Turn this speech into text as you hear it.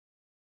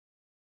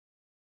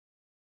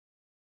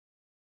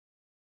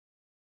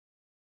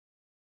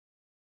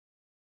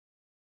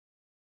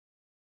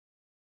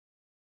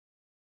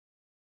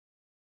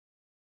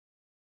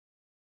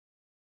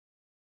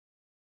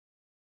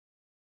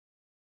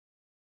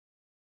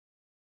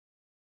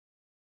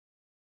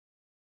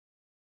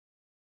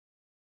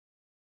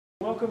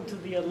Welcome to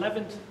the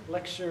 11th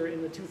lecture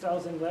in the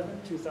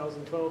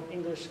 2011-2012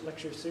 English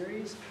Lecture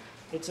Series.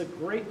 It's a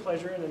great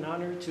pleasure and an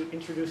honor to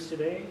introduce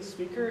today's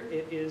speaker.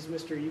 It is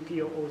Mr.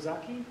 Yukio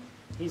Ozaki.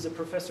 He's a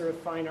professor of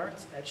fine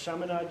arts at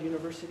Chaminade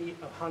University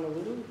of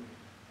Honolulu,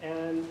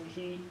 and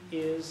he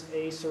is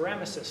a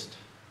ceramicist,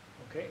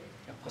 okay?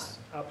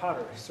 A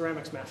potter,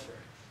 ceramics master,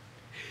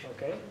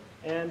 okay?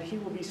 And he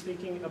will be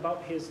speaking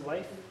about his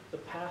life, the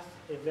path,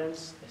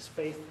 events, his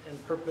faith,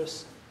 and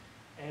purpose.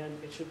 And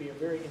it should be a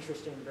very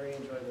interesting, very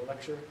enjoyable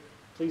lecture.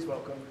 Please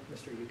welcome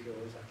Mr. Yukio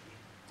Ozaki.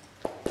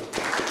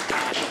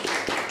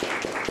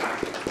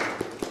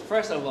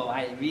 First of all,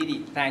 I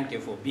really thank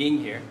you for being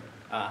here.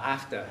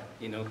 After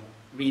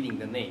reading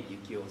the name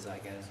Yukio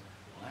Ozaki,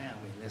 why are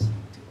we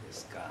listening to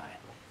this guy?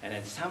 And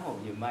then some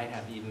of you might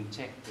have even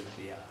checked with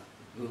the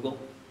Google,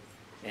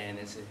 and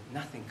it's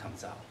nothing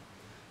comes out.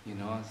 So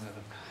God,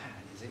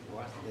 is it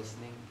worth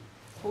listening?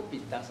 Hope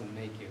it doesn't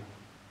make you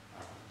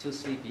too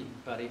sleepy,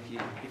 but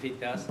if it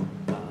does,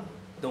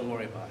 don't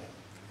worry about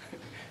it.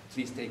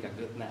 Please take a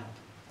good nap.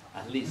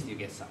 At least you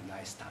get some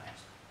nice time.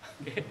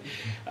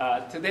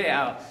 Today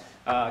I'll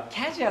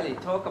casually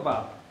talk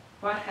about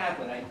what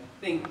happened. I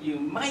think you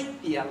might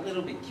be a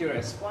little bit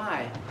curious,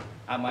 why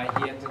am I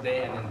here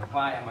today, and then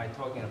why am I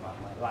talking about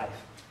my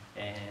life?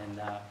 And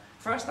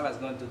first I was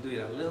going to do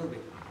it a little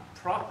bit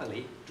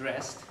properly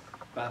dressed,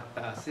 but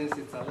since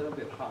it's a little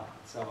bit hot,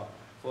 so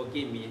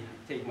forgive me,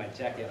 take my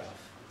jacket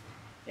off.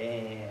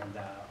 And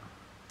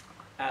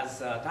as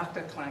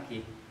Dr.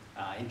 Clankie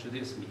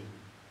introduced me,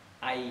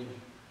 I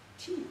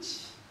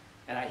teach,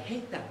 and I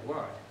hate that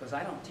word because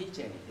I don't teach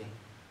anything.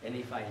 And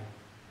if I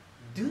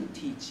do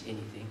teach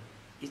anything,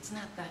 it's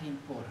not that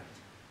important.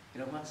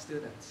 What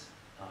students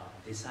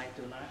decide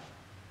to learn.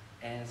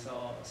 And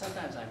so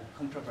sometimes I'm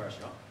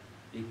controversial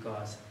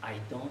because I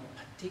don't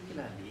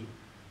particularly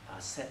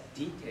set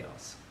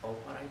details of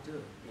what I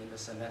do in the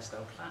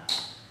semester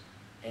class.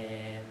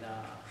 And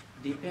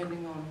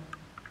depending on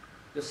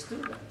the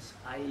students,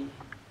 I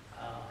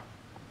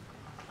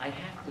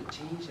have to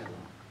change a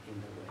lot in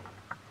the way.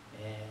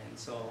 And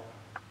so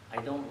I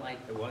don't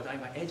like the word.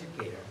 I'm an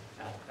educator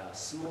at a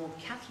small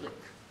Catholic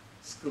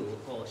school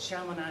called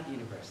Chaminade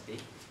University.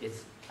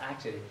 It's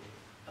actually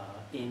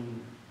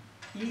in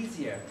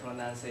easier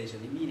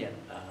pronunciation, immediate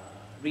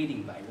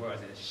reading by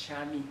words, is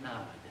Chaminade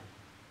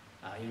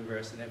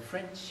University. A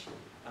French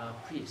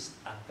priest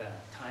at the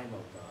time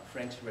of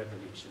French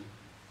Revolution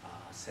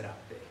set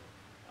up there.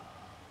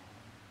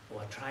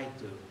 Or try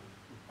to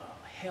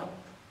help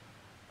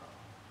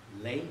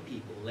lay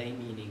people, lay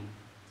meaning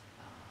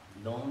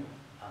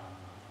non-religious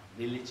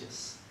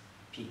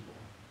people,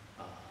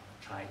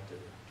 try to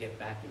get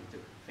back into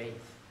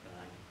faith.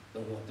 I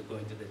don't want to go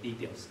into the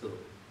details too.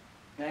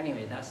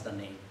 Anyway, that's the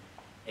name.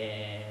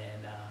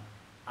 And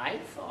I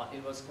thought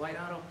it was quite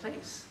out of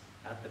place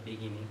at the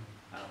beginning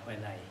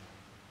when I,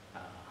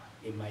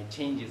 in my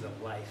changes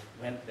of life,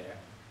 went there.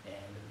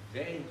 And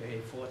very,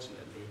 very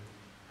fortunately,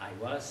 I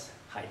was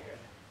hired.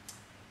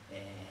 And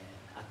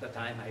at the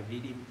time, I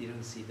really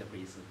didn't see the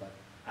reason, but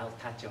I'll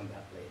touch on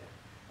that later.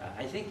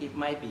 I think it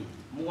might be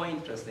more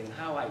interesting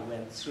how I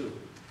went through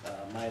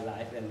my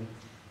life. And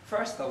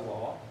first of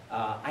all,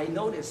 I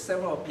noticed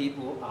several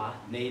people are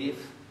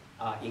native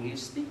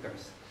English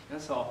speakers.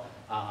 And so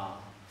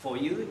for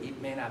you,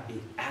 it may not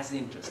be as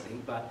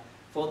interesting, but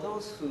for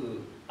those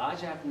who are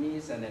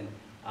Japanese and then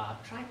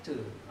try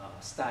to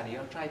study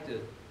or try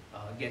to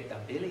get the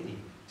ability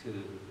to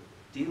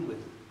deal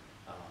with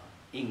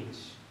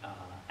English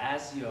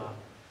as your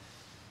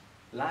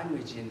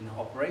language in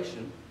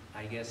operation,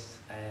 I guess,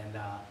 and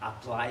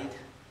applied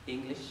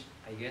English,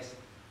 I guess,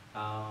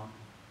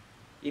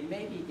 it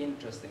may be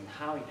interesting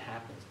how it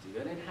happens to you.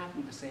 And it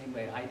happened the same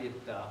way I did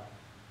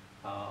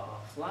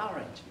flower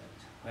arrangement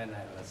when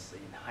I was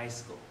in high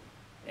school.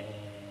 And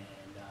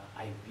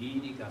I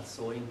really got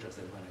so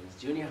interested when I was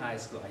junior high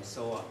school. I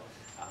saw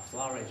a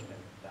flower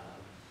arrangement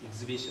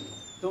exhibition.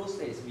 Those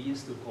days we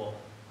used to call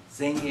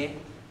zenge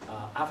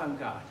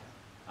avant-garde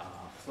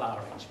flower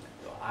arrangement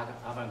or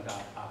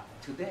avant-garde art.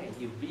 Today,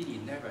 you really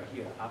never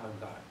hear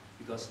avant-garde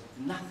because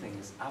nothing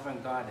is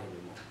avant-garde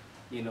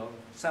anymore.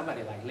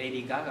 Somebody like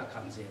Lady Gaga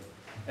comes in,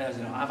 and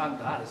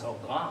avant-garde is all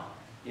gone.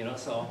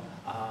 So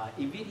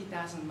it really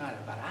doesn't matter.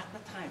 But at the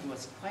time, it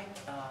was quite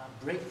a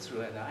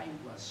breakthrough, and I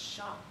was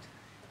shocked.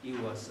 It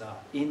was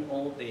in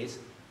old days,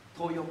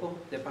 Toyoko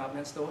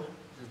department store,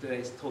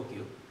 today's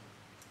Tokyo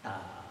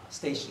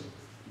station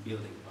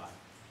building part,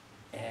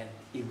 and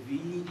it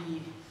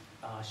really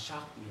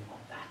shocked me. Oh,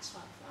 that's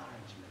what flower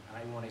arrangement. And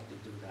I wanted to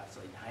do that.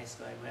 So in high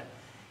school I went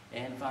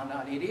and found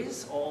out it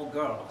is all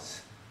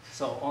girls.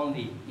 So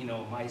only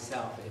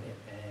myself in it,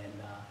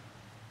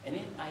 and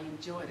I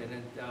enjoyed it.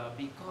 And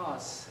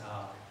because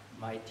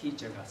my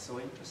teacher got so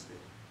interested,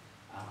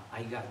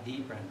 I got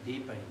deeper and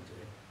deeper into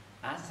it.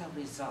 As a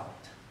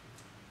result,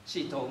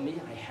 she told me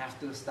I have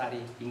to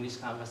study English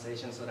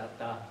conversation so that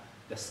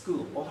the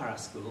school, Ohara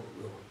school,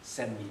 will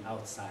send me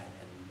outside,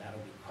 and that'll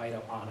be quite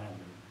an honor and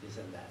this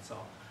and that. So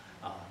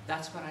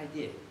that's what I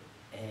did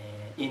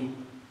in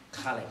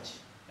college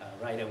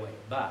right away.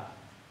 But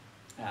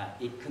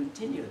it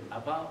continued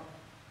about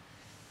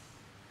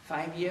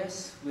 5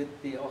 years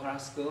with the Otaru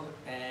School,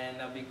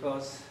 and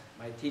because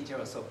my teacher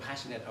was so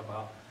passionate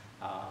about,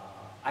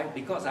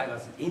 because I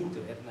was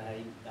into it,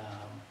 and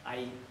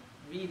I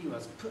really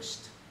was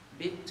pushed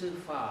a bit too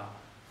far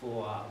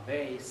for a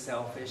very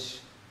selfish,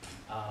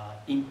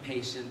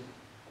 impatient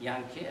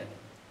young kid.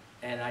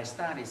 And I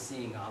started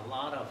seeing a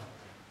lot of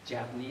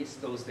Japanese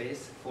those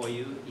days. For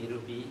you, it'll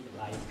be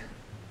like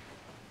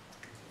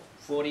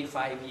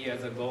 45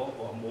 years ago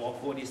or more,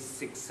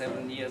 46,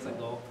 7 years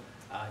ago,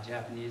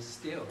 Japanese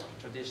still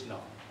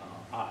traditional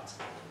arts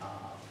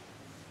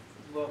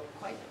were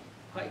quite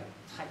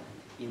tight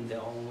in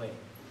their own way.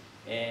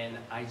 And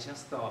I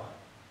just thought,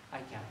 I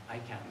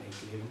can't make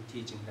a living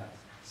teaching that.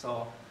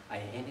 So I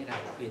ended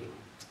up quitting,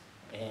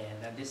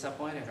 and I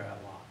disappointed her a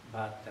lot.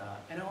 But,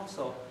 and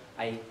also,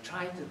 I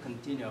tried to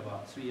continue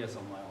about 3 years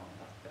on my own,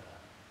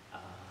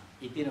 but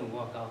it didn't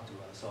work out too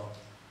well. So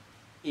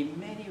in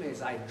many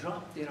ways, I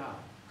dropped it out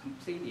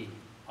completely.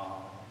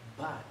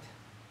 But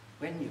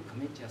when you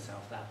commit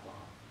yourself that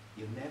long,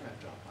 you never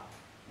drop out.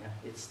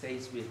 Yeah? It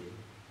stays with you,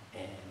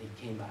 and it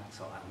came back.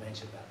 So I'll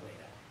mention that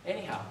later.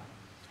 Anyhow,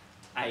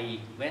 I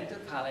went to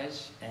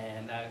college,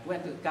 and I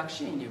went to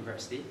Gakushin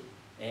University,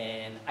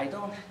 and I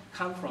don't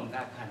come from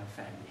that kind of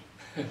family.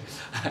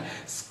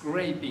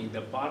 Scraping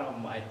the bottom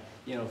of my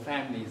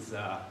family's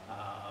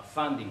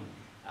funding,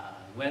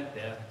 went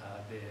there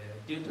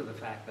due to the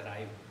fact that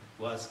I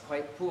was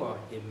quite poor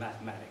in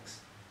mathematics,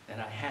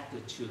 and I had to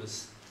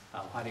choose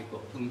what you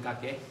call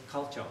bunkake,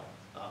 cultural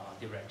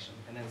direction,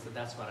 and then so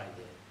that's what I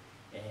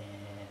did.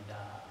 And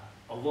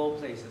of all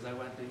places, I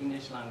went to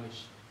English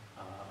language,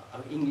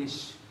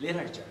 English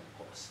literature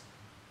course.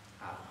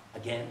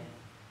 Again,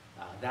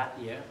 that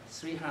year,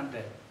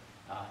 300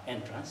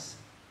 entrants,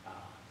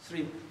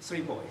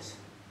 three boys.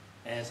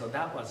 And so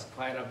that was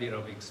quite a bit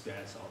of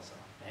experience also.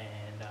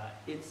 And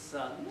it's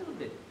a little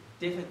bit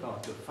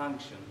difficult to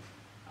function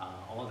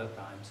all the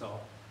time. So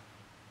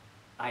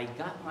I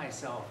got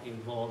myself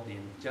involved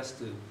in just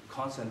to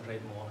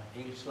concentrate more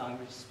English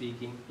language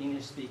speaking,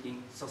 English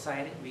speaking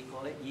society, we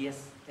call it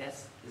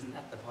ESS, isn't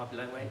that the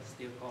popular way it's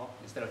still called,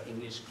 instead of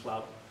English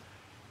club.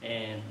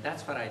 And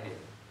that's what I did.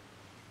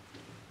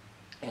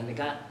 And I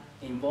got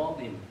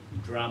involved in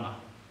drama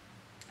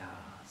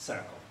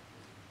circle.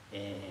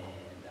 And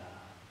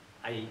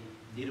I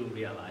didn't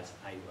realize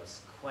I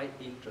was quite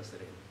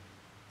interested in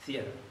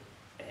theater.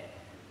 And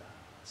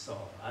so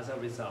as a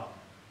result,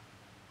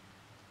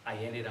 I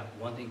ended up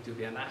wanting to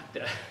be an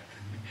actor.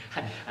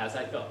 As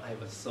I thought, I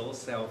was so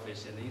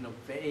selfish and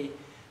very,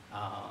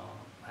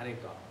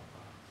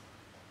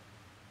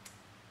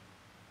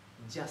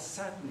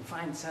 just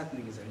find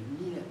certain things and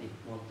immediately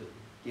want to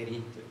get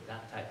into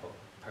that type of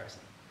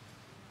person.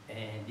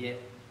 And yet,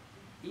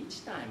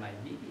 each time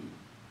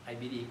I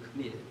really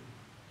committed.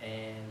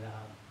 And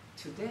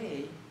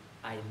today,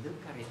 I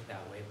look at it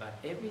that way, but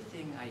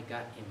everything I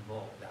got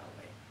involved that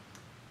way,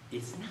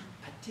 it's not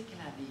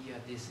particularly your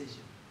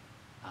decision.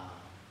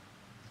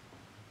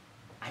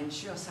 I'm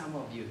sure some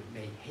of you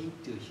may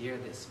hate to hear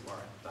this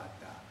word, but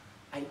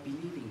I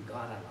believe in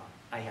God a lot.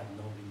 I have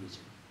no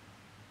religion,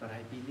 but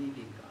I believe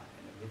in God.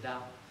 And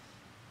without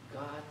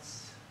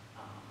God's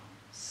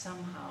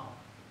somehow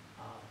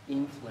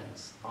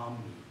influence on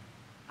me,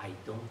 I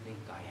don't think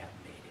I have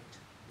made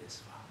it this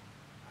far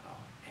at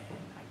all. And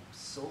I'm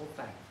so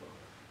thankful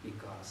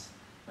because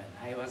when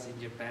I was in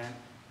Japan,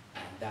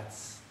 and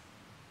that's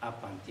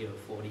up until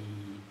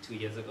 42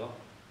 years ago,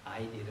 I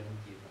didn't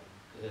give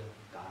a good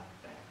God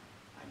damn.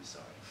 I'm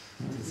sorry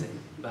to say.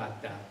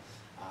 But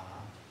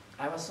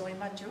I was so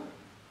immature.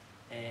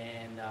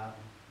 And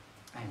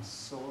I'm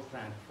so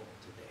thankful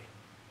today.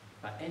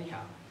 But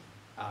anyhow,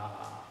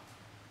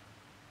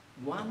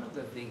 one of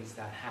the things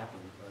that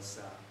happened was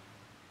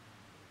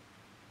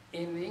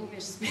in the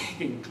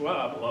English-speaking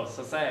club or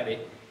society,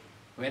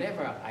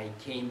 whenever I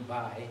came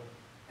by,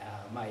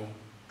 my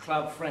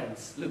club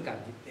friends look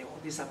at me, they all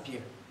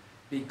disappear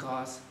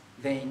because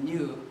they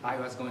knew I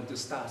was going to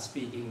start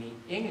speaking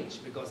in English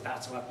because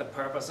that's what the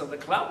purpose of the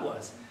club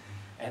was.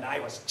 And I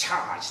was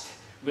charged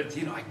with,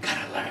 I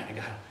gotta learn, I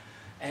gotta.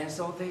 And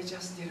so they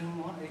just didn't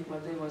want it,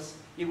 but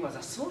it was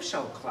a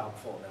social club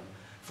for them.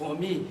 For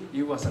me,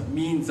 it was a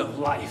means of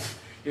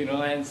life,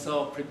 and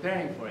so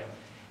preparing for it.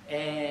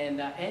 And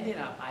ended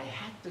up, I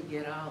had to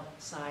get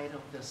outside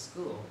of the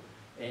school,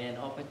 and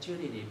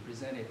opportunity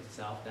presented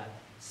itself that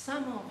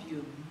some of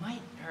you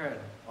might heard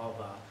of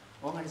an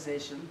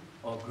organization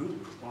or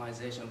group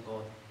organization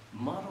called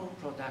Model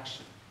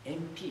Production,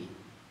 MP.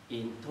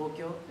 In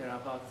Tokyo, there are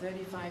about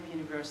 35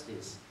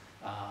 universities,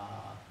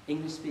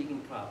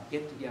 English-speaking club,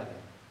 get together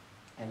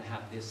and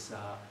have this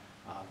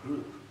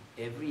group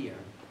every year.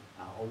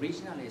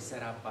 Originally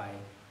set up by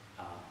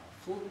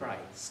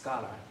Fulbright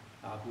scholar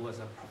who was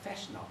a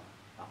professional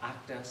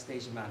actor,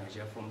 stage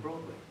manager from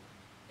Broadway.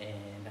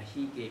 And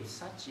he gave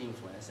such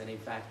influence, and in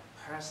fact,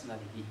 personally,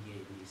 he gave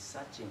me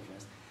such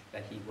influence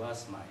that he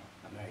was my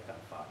American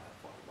father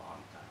for a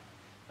long time.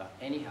 But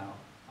anyhow,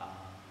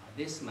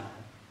 this man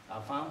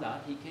found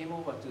out, he came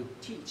over to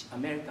teach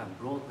American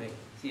Broadway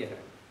theater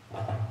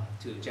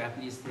to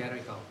Japanese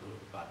theatrical group,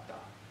 but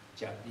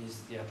Japanese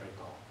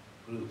theatrical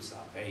groups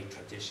are very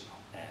traditional,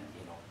 and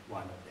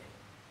one of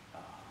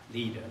the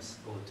leaders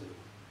go to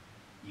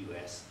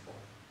U.S. or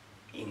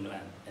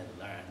England and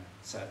learn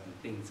certain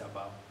things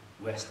about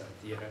Western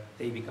theater.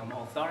 They become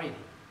authority,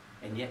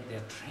 and yet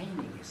their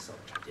training is so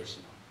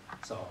traditional.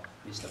 So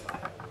Mr.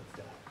 Bayer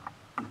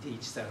would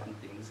teach certain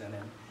things, and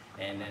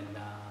then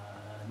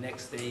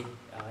next day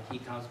he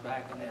comes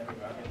back and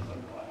everybody is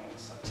going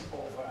such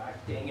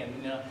overacting,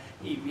 and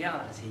he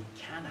realized he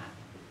cannot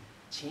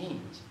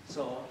change.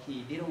 So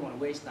he didn't want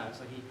to waste time,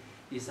 so he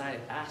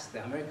decided to ask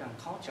the American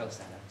Cultural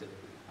Center to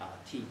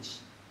teach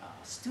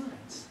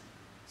students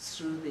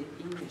through the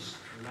English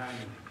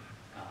learning,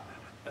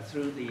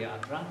 through the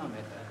drama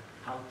method,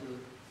 how to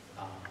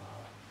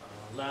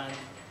learn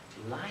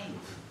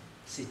live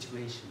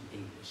situation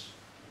English.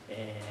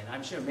 And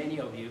I'm sure many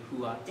of you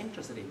who are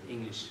interested in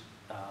English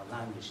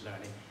language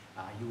learning,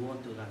 you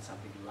want to learn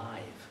something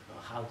live.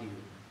 How do you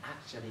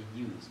actually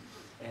use?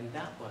 And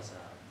that was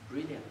a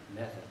brilliant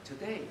method.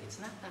 Today, it's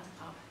not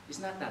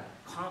that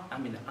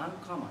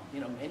uncommon.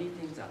 Many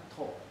things are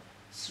taught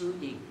through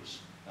English.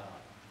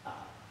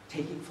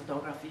 Taking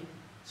photography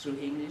through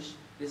English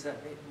is a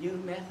new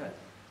method.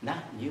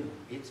 Not new.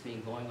 It's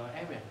been going on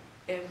everywhere.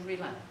 Every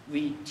line.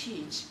 We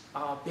teach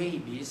our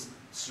babies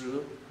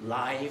through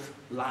live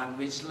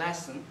language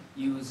lesson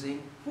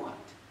using what?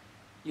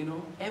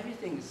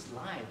 Everything is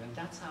live, and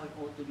that's how it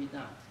ought to be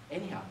done.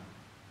 Anyhow,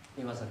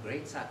 it was a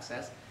great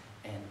success,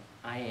 and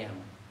I am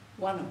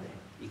one of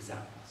the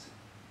examples.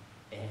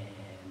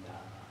 And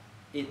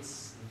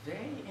it's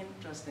very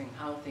interesting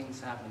how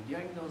things happen.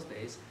 During those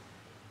days,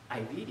 I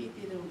really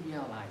didn't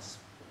realize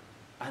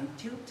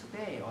until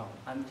today, or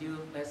until,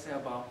 let's say,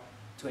 about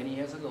 20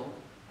 years ago,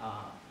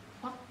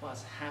 what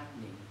was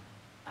happening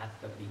at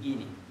the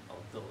beginning of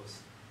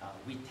those.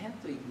 We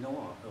tend to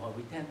ignore, or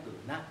we tend to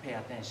not pay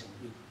attention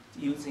with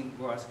using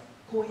words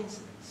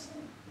coincidence.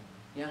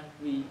 Yeah,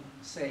 we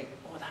say,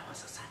 oh, that was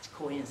such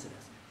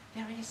coincidence.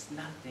 There is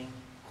nothing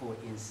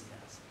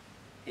coincidence.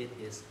 It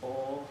is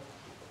all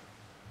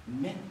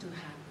meant to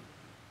happen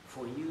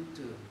for you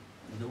to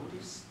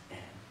notice and,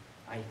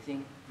 I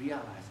think,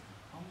 realize,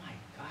 oh my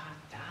God,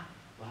 that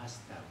was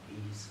the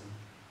reason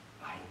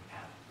I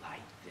am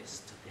like this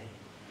today.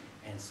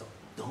 And so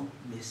don't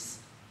miss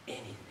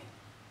anything.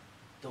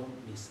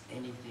 Don't miss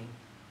anything.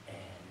 And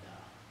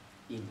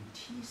in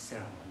tea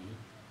ceremony,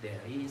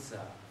 there is an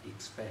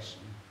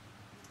expression,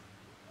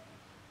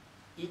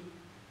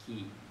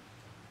 ikki,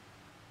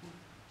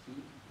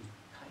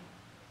 ikkai,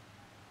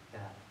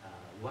 that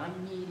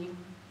one meeting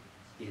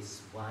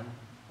is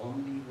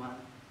only one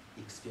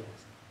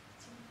experience.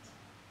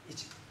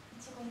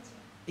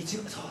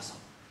 So,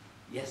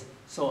 yes,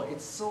 so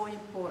it's so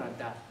important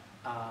that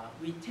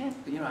we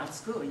tend to, at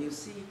school you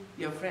see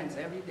your friends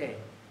every day,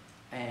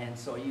 and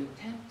so you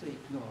tend to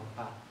ignore,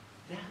 but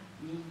that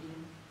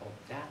meeting of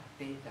that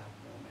day, that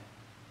moment,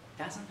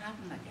 doesn't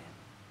happen again.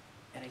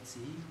 And it's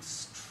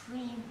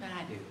extreme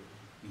value.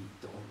 We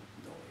don't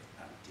know it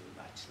until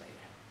much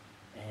later.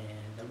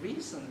 And the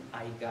reason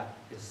I got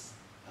this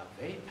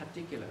very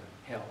particular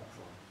help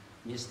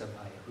from Mr.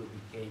 Bayer, who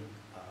became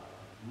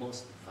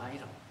most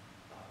vital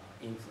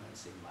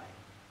influence in my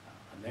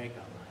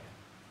American life.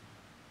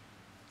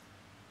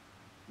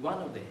 One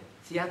of the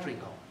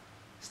theatrical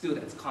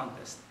students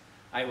contest,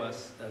 I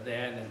was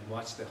there and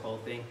watched the whole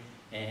thing,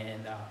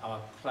 and our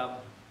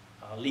club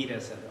leader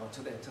said, oh,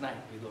 tonight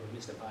we go to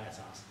Mr. Bayer's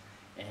house,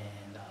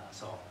 and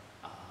so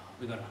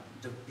we're going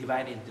to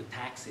divide into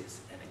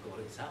taxis and then go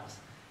to his house.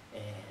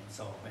 And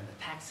so when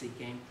the taxi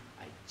came,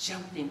 I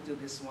jumped into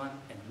this one,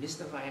 and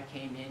Mr. Bayer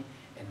came in,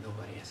 and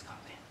nobody has come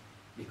in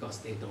because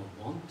they don't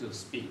want to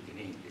speak in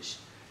English.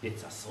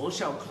 It's a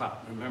social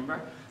club,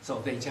 remember?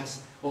 So they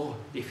just, oh,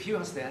 if he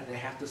was there, they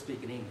have to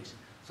speak in English.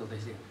 So they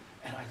said,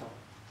 and I thought,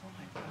 oh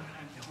my God,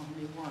 I'm the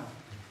only one.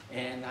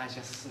 And I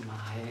just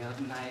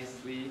smiled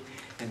nicely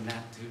and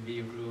not to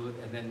be rude.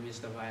 And then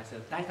Mr. Bayer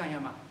said,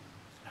 Daikanyama.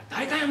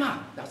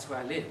 Daikanyama! That's where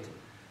I lived.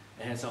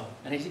 And so,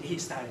 and he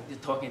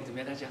started talking to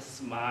me, and I just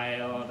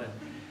smiled.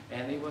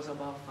 And it was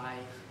about 5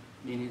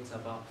 minutes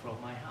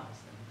from my house.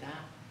 And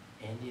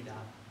that ended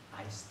up,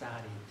 I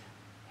started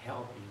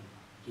helping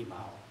him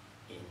out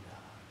in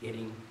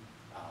getting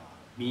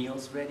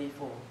meals ready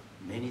for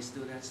many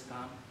students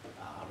come,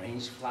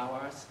 arrange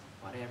flowers,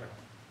 whatever.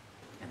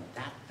 And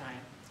that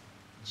time,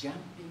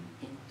 jumping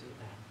into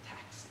that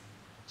taxi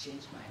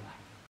changed my life.